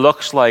 what it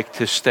looks like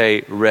to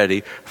stay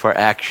ready for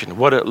action,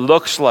 what it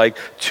looks like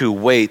to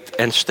wait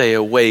and stay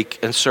awake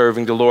and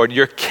serving the Lord.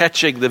 You're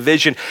catching the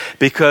vision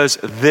because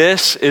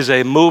this is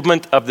a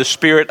movement of the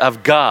Spirit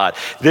of God.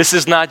 This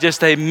is not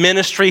just a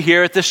ministry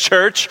here at this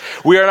church.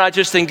 We are not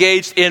just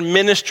engaged in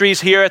ministries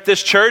here at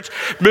this church.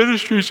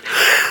 Ministries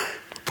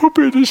put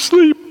me to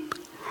sleep.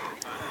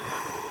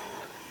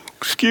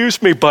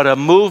 Excuse me, but a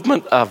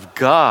movement of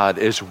God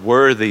is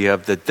worthy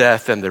of the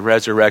death and the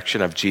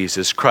resurrection of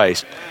Jesus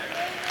Christ.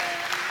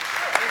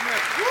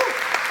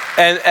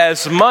 And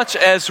as much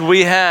as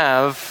we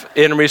have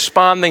in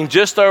responding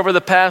just over the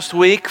past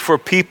week for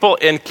people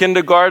in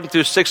kindergarten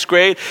through 6th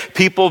grade,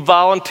 people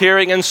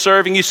volunteering and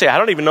serving, you say, I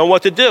don't even know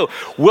what to do.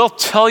 We'll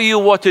tell you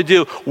what to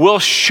do. We'll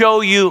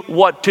show you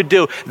what to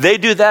do. They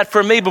do that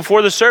for me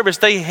before the service.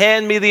 They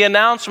hand me the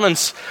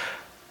announcements.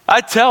 I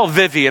tell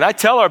Vivian, I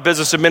tell our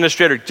business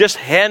administrator, just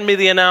hand me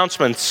the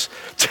announcements.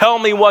 Tell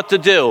me what to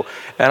do.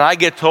 And I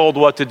get told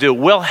what to do.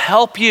 We'll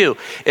help you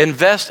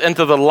invest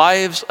into the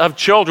lives of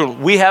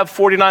children. We have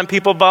 49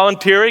 people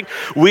volunteering.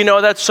 We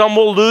know that some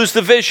will lose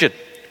the vision.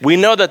 We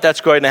know that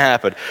that's going to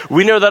happen.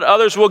 We know that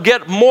others will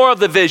get more of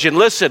the vision.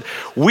 Listen,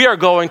 we are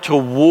going to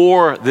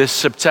war this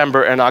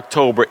September and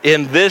October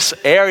in this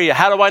area.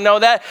 How do I know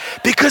that?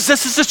 Because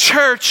this is a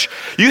church.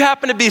 You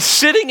happen to be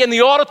sitting in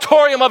the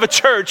auditorium of a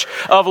church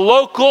of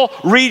local,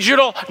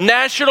 regional,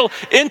 national,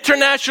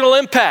 international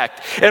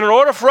impact. And in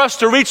order for us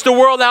to reach the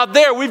world out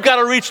there, we've got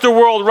to reach the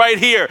world right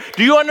here.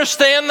 Do you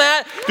understand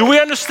that? Do we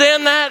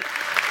understand that?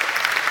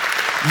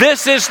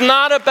 This is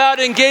not about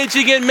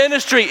engaging in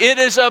ministry. It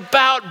is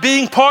about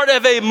being part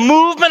of a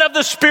movement of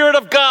the Spirit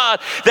of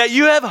God that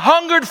you have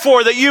hungered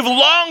for, that you've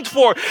longed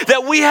for,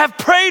 that we have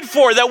prayed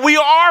for, that we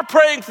are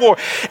praying for.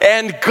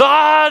 And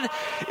God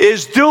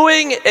is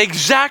doing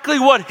exactly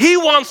what He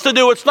wants to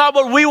do. It's not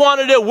what we want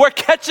to do. We're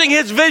catching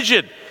His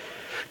vision.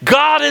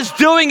 God is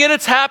doing it.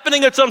 It's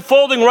happening. It's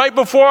unfolding right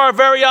before our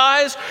very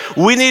eyes.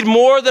 We need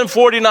more than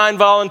 49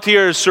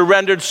 volunteers,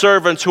 surrendered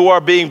servants who are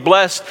being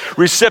blessed,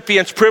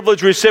 recipients,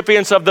 privileged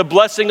recipients of the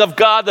blessing of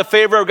God, the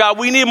favor of God.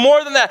 We need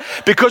more than that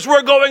because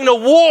we're going to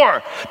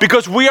war,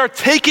 because we are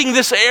taking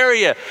this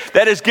area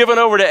that is given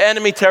over to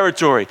enemy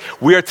territory.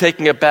 We are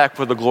taking it back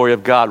for the glory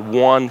of God,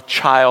 one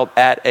child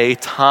at a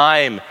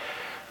time.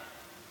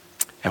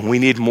 And we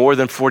need more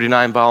than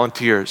 49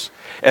 volunteers.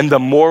 And the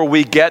more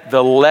we get,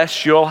 the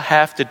less you'll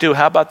have to do.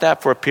 How about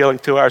that for appealing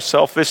to our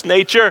selfish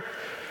nature?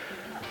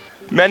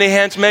 Many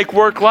hands make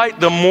work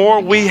light. The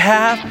more we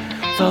have,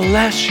 the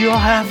less you'll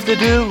have to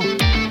do.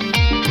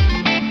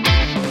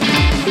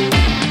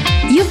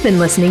 You've been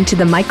listening to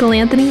the Michael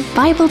Anthony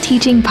Bible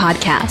Teaching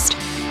Podcast.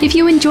 If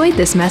you enjoyed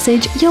this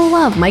message, you'll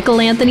love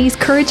Michael Anthony's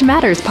Courage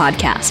Matters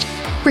podcast,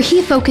 where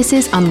he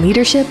focuses on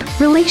leadership,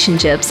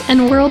 relationships,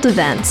 and world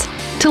events.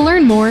 To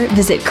learn more,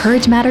 visit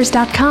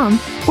CourageMatters.com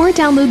or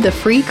download the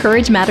free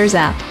Courage Matters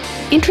app.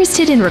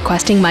 Interested in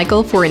requesting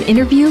Michael for an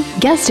interview,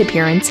 guest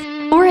appearance,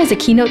 or as a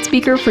keynote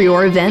speaker for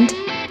your event?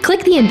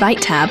 Click the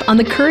Invite tab on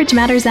the Courage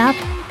Matters app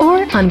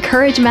or on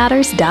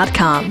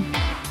CourageMatters.com.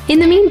 In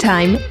the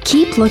meantime,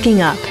 keep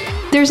looking up.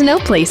 There's no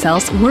place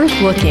else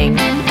worth looking.